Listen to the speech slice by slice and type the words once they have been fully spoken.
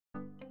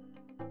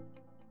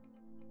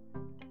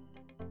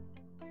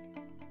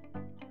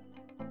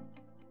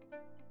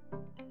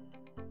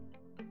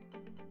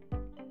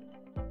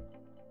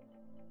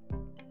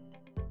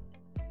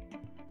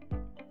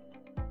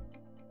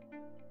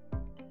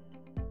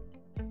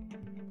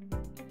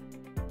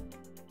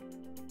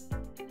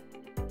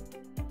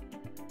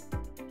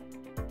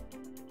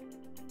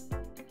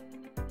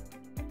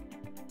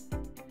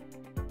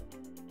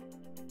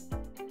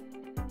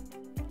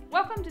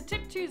Welcome to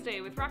Tip Tuesday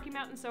with Rocky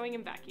Mountain Sewing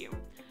and Vacuum.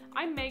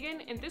 I'm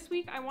Megan, and this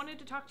week I wanted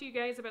to talk to you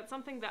guys about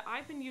something that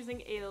I've been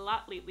using a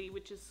lot lately,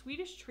 which is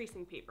Swedish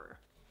Tracing Paper.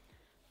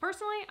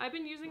 Personally, I've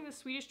been using the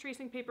Swedish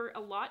Tracing Paper a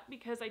lot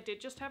because I did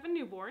just have a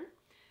newborn,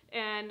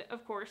 and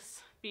of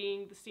course,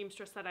 being the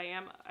seamstress that I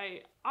am,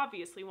 I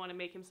obviously want to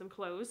make him some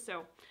clothes,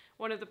 so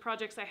one of the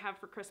projects I have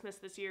for Christmas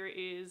this year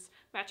is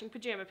matching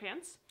pajama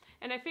pants,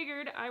 and I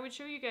figured I would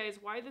show you guys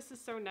why this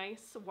is so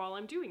nice while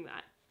I'm doing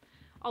that.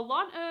 A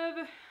lot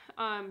of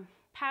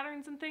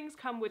patterns and things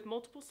come with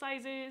multiple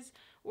sizes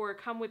or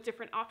come with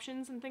different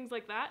options and things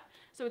like that.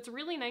 So it's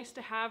really nice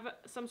to have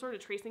some sort of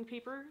tracing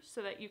paper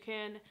so that you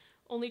can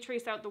only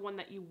trace out the one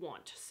that you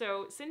want.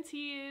 So since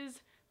he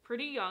is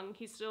pretty young,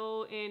 he's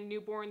still in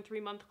newborn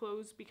 3-month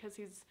clothes because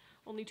he's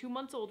only 2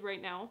 months old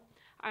right now,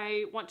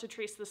 I want to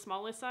trace the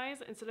smallest size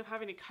instead of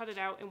having to cut it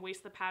out and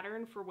waste the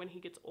pattern for when he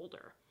gets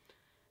older.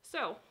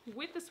 So,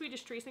 with the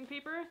Swedish tracing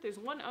paper, there's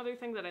one other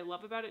thing that I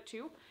love about it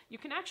too. You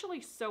can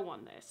actually sew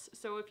on this.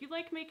 So if you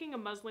like making a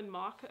muslin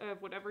mock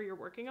of whatever you're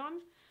working on,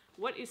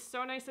 what is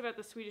so nice about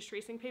the Swedish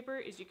tracing paper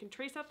is you can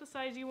trace out the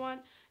size you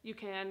want, you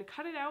can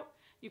cut it out,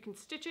 you can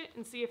stitch it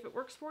and see if it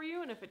works for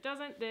you, and if it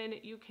doesn't, then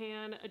you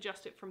can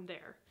adjust it from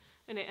there.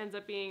 And it ends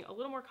up being a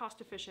little more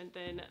cost efficient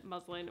than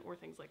muslin or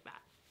things like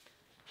that.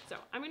 So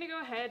I'm going to go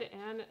ahead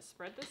and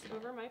spread this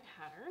over my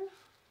pattern.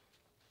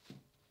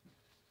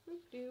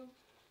 Oop-doo.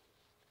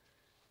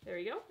 There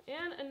you go.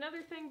 And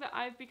another thing that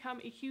I've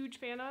become a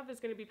huge fan of is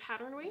going to be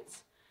pattern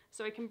weights.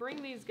 So I can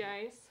bring these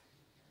guys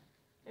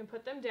and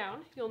put them down.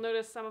 You'll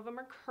notice some of them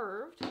are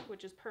curved,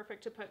 which is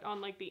perfect to put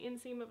on like the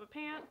inseam of a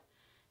pant.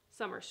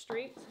 Some are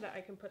straight so that I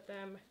can put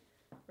them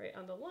right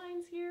on the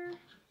lines here.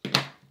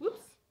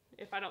 Whoops,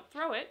 if I don't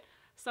throw it.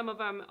 Some of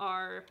them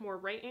are more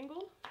right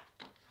angled.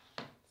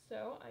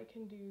 So I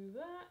can do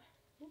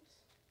that. Oops,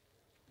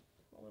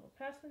 a little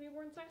past the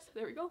newborn size.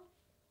 There we go.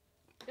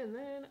 And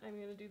then I'm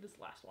going to do this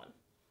last one.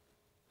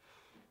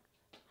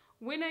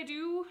 When I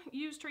do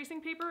use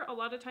tracing paper, a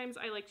lot of times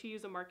I like to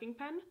use a marking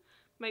pen.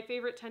 My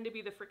favorite tend to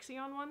be the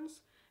Frixion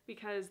ones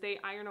because they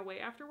iron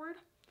away afterward.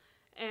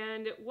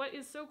 And what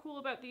is so cool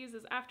about these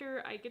is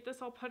after I get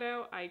this all put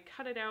out, I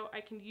cut it out,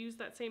 I can use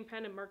that same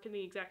pen and mark in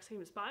the exact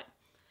same spot.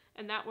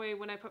 And that way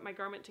when I put my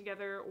garment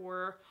together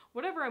or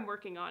whatever I'm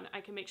working on,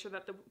 I can make sure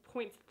that the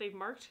points that they've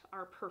marked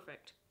are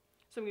perfect.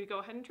 So I'm going to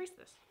go ahead and trace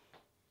this.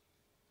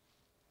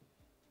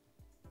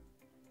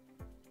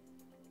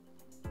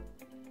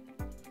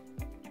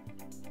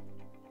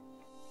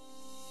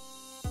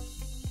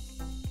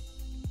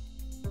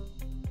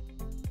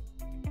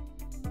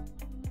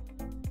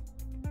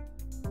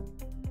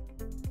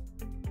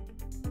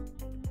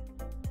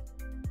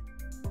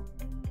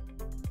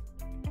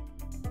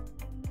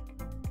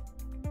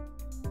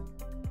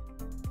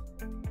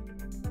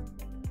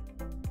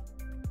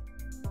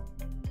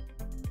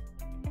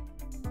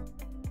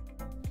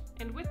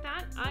 And with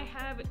that, I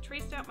have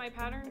traced out my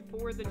pattern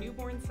for the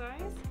newborn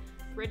size,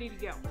 ready to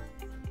go.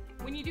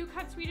 When you do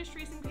cut Swedish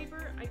tracing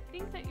paper, I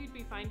think that you'd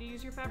be fine to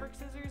use your fabric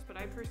scissors, but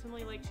I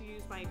personally like to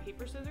use my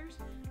paper scissors,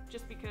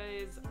 just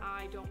because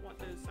I don't want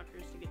those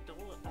suckers to get dull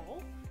at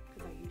all,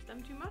 because I use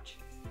them too much.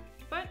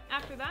 But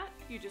after that,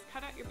 you just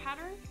cut out your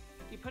pattern,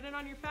 you put it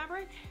on your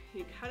fabric,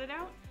 you cut it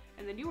out,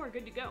 and then you are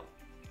good to go.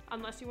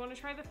 Unless you want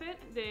to try the fit,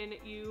 then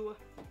you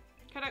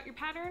cut out your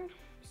pattern,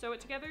 sew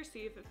it together, see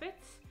if it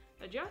fits,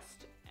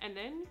 adjust, and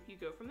then you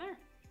go from there.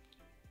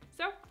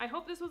 So I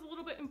hope this was a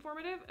little bit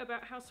informative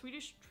about how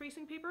Swedish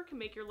tracing paper can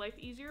make your life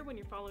easier when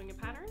you're following a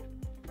pattern.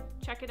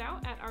 Check it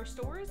out at our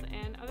stores,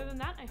 and other than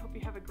that, I hope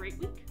you have a great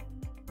week.